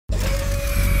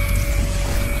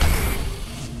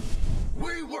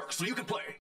so you can play.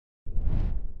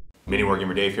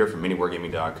 MiniWarGamer Dave here from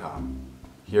MiniWarGaming.com.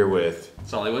 Here with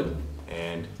Sollywood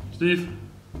and Steve.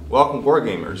 Welcome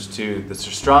Wargamers to the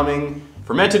Surstromming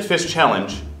Fermented Fish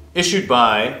Challenge issued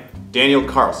by Daniel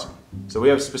Carlson. So we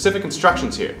have specific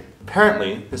instructions here.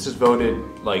 Apparently, this is voted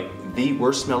like the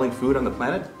worst smelling food on the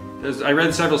planet. I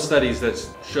read several studies that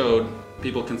showed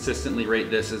people consistently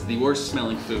rate this as the worst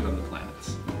smelling food on the planet.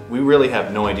 We really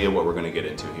have no idea what we're going to get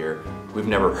into here. We've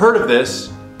never heard of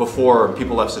this before.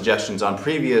 People left suggestions on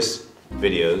previous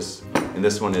videos, and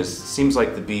this one seems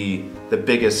like to be the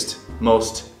biggest,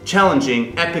 most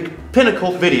challenging, epic,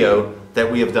 pinnacle video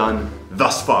that we have done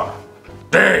thus far.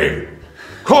 Dave,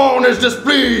 Korn is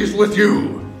displeased with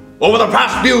you. Over the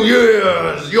past few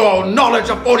years, your knowledge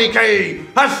of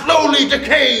 40K has slowly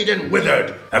decayed and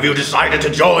withered. Have you decided to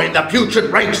join the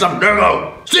putrid ranks of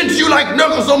Nurgle? Since you like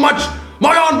Nurgle so much,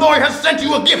 my envoy has sent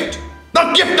you a gift.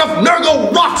 The gift of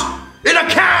Nurgle rot in a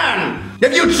can.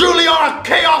 If you truly are a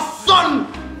Chaos Son,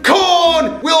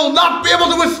 Korn will not be able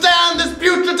to withstand this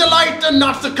putrid delight and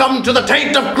not succumb to the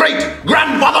taint of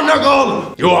great-grandfather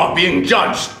Nurgle. You are being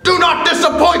judged. Do not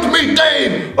disappoint me,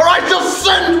 Dave, or I shall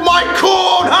send my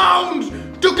Korn hounds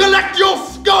to collect your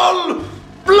skull.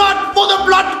 Blood for the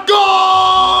blood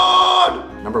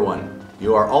god! Number 1,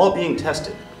 you are all being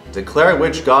tested. Declare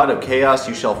which god of chaos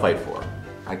you shall fight for.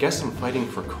 I guess I'm fighting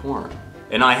for Korn.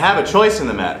 And I have a choice in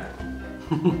the matter.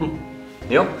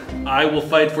 Neal? I will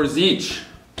fight for Zeech.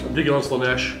 I'm digging on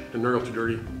Slanesh and Nurgle too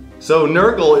dirty. So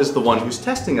Nurgle is the one who's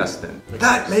testing us then.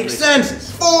 That makes sense!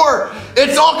 4!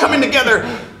 It's all coming together!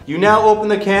 You now open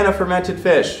the can of fermented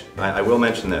fish. I will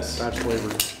mention this. Batch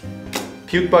flavor.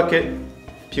 Puke bucket,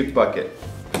 puke bucket.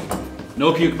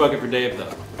 No puke bucket for Dave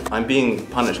though. I'm being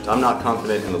punished. I'm not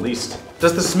confident in the least.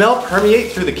 Does the smell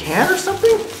permeate through the can or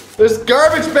something? There's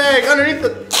garbage bag underneath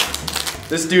the...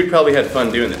 This dude probably had fun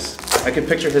doing this. I can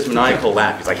picture his maniacal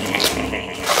laugh. He's like...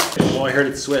 Oh, I heard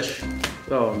it swish.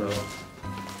 Oh no.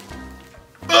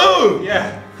 Oh!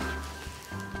 Yeah.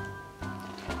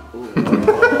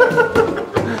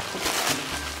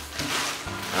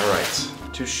 Alright.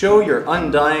 To show your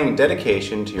undying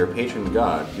dedication to your patron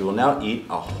god, you will now eat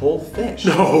a whole fish.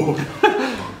 No.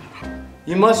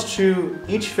 You must chew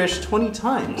each fish 20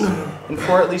 times and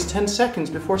for at least 10 seconds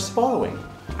before swallowing.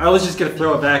 I was just gonna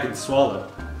throw it back and swallow.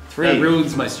 3. That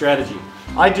ruins my strategy.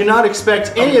 I do not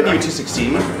expect any of you to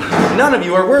succeed. None of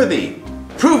you are worthy.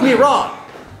 Prove me wrong.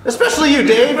 Especially you,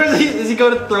 Dave. Is he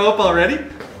going to throw up already?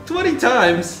 20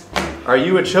 times. Are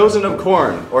you a chosen of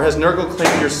Korn, or has Nurgle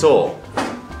claimed your soul?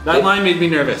 That line made me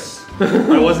nervous.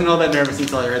 I wasn't all that nervous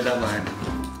until I heard that line.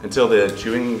 Until the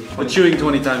chewing... The chewing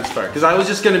 20 times part. Because I was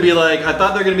just going to be like, I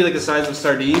thought they were going to be like the size of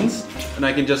sardines, and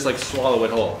I can just like swallow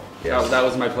it whole. Yes. That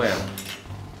was my plan.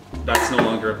 That's no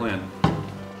longer a plan.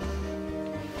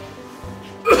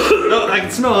 No, I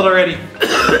can smell it already.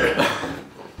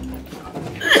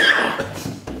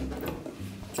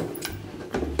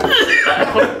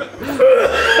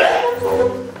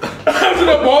 How did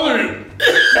that bother you?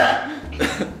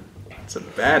 It's a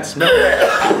bad smell.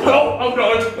 Oh, I'm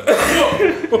done.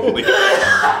 Holy...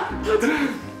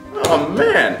 Oh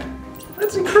man,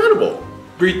 that's incredible.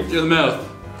 Breathe through the mouth.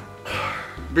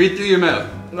 Breathe through your mouth.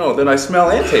 No, then I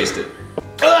smell and taste it.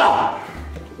 Oh,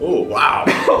 wow.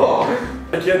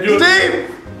 I can't do it. Steve!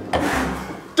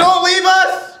 Don't leave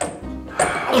us!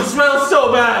 It smells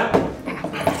so bad.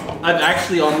 I've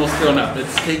actually almost thrown up.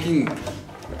 It's taking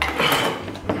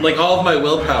like all of my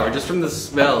willpower just from the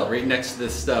smell right next to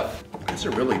this stuff. That's a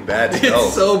really bad smell.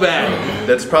 It's so bad.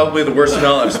 That's probably the worst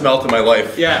smell I've smelled in my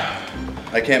life. Yeah.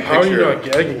 I can't How are you picture... not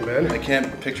gagging, man? I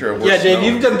can't picture a worse Yeah, Dave,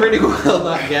 smell. you've done pretty well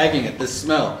not gagging at this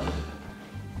smell.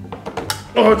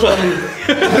 Oh, it's on me.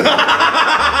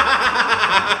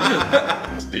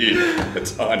 Steve,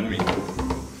 it's on me.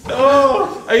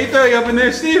 Oh, are you throwing up in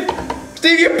there, Steve?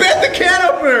 Steve, you bit the can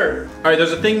opener! All right,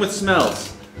 there's a thing with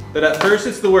smells. That at first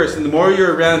it's the worst, and the more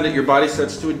you're around it, your body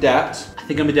starts to adapt. I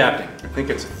think I'm adapting. I think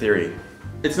it's a theory.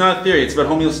 It's not a theory, it's about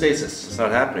homeostasis. It's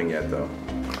not happening yet, though.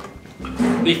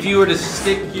 If you were to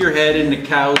stick your head in a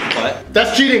cow's butt.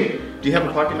 That's cheating! Do you have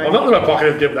a pocket knife? I'm not in my pocket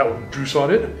and give that with juice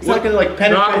on it. It's not gonna like Not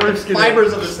penetrate the risking it.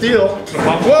 fibers of the steel.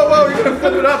 Whoa, whoa, you're gonna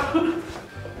flip it up!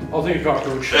 I'll take a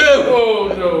cockroach. Ew. Oh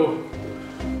no.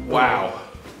 Wow.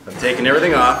 I'm taking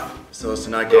everything off so as to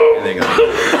not get anything on.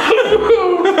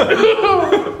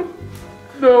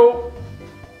 No.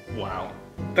 Wow.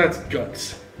 That's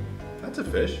guts. That's a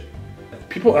fish.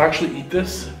 People actually eat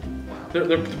this?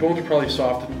 The bones are probably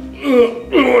soft.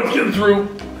 Oh, it's getting through.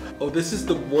 Oh, this is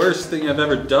the worst thing I've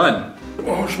ever done.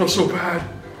 Oh, it smells so bad.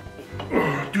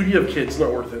 Ugh, dude, you have kids,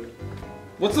 not worth it.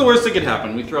 What's the worst that could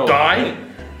happen? We throw Die?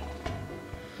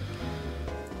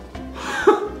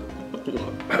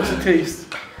 How's it taste?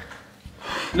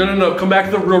 No. Come back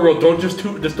to the real world. Don't just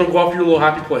don't go off your little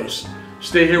happy place.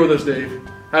 Stay here with us, Dave.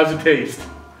 How's it taste?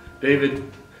 David,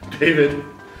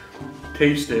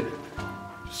 taste it.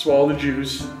 Swallow the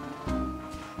juice.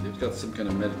 Dave's got some kind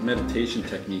of meditation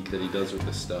technique that he does with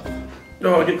this stuff.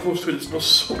 No, I get close to it. It smells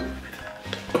so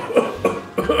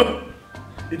good.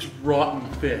 It's rotten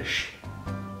fish.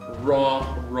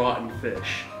 Raw, rotten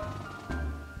fish.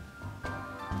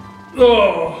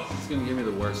 Oh! It's gonna give me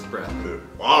the worst breath.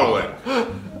 Follow it.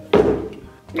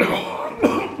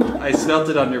 I smelt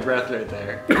it on your breath right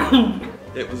there.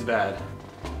 It was bad.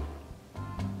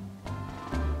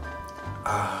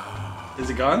 Is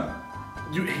it gone?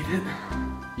 You ate it?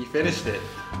 You finished it.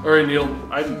 All right, Neil.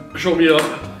 Show me up.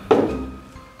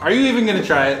 Are you even gonna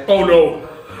try it? Oh no.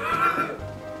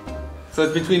 So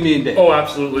it's between me and Dave. Oh,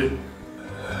 absolutely.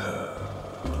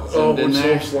 Oh, in it's so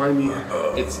there. slimy.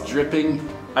 It's dripping.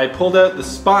 I pulled out the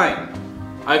spine.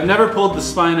 I've never pulled the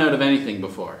spine out of anything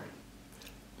before.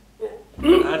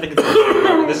 I think it's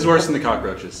worse. This is worse than the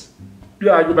cockroaches.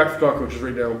 Yeah, I go back to cockroaches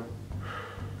right now.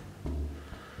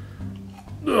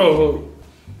 Oh.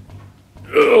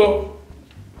 Oh.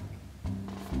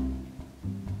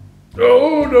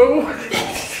 Oh no.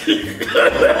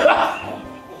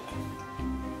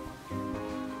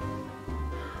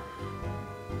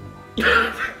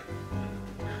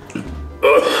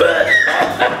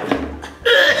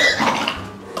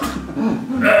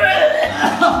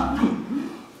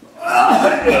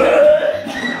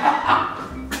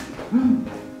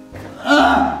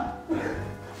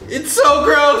 It's so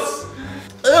gross!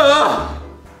 Ugh.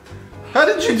 How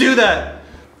did you do that?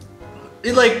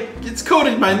 It's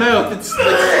coated my mouth. It's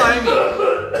slimy.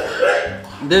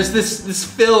 There's this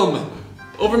film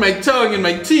over my tongue and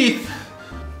my teeth.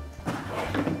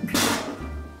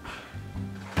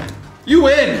 You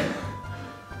win!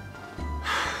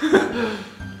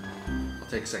 I'll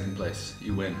take second place.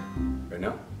 You win. Right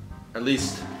now? At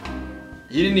least,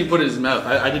 he didn't even put it in his mouth.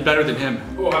 I did better than him.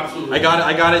 Oh, absolutely. I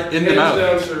got it in the Hands mouth.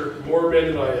 down, sir. More men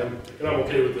than I am, and I'm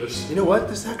okay with this. You know what?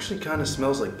 This actually kind of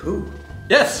smells like poo.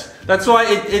 Yes, that's why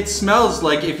it smells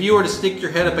like if you were to stick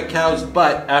your head up a cow's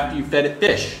butt after you fed it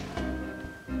fish.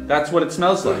 That's what it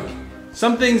smells like.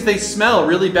 Some things, they smell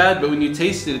really bad, but when you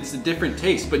taste it, it's a different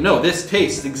taste. But no, this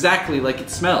tastes exactly like it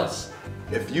smells.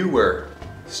 If you were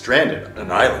stranded on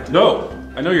an island. No,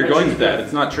 I know you're I going choose with that. death.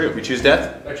 It's not true. You choose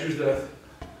death? I choose death.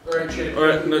 All right, Shane. All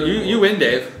right, no, you win,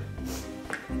 Dave.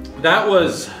 That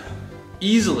was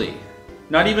easily,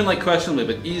 not even like questionably,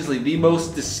 but easily the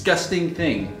most disgusting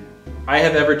thing I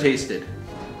have ever tasted.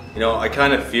 You know, I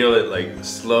kind of feel it like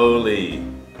slowly,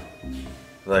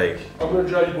 like I'm gonna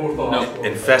drag you both off. No.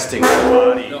 infesting my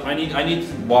body. No, I need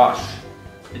to wash.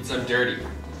 I'm dirty.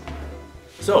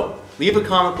 So, leave a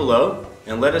comment below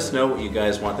and let us know what you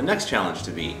guys want the next challenge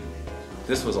to be.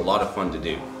 This was a lot of fun to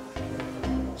do.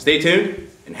 Stay tuned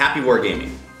and happy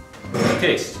wargaming.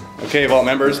 Taste. Okay, Vault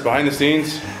members, behind the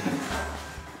scenes,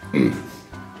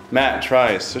 Matt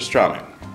tries Surströmming.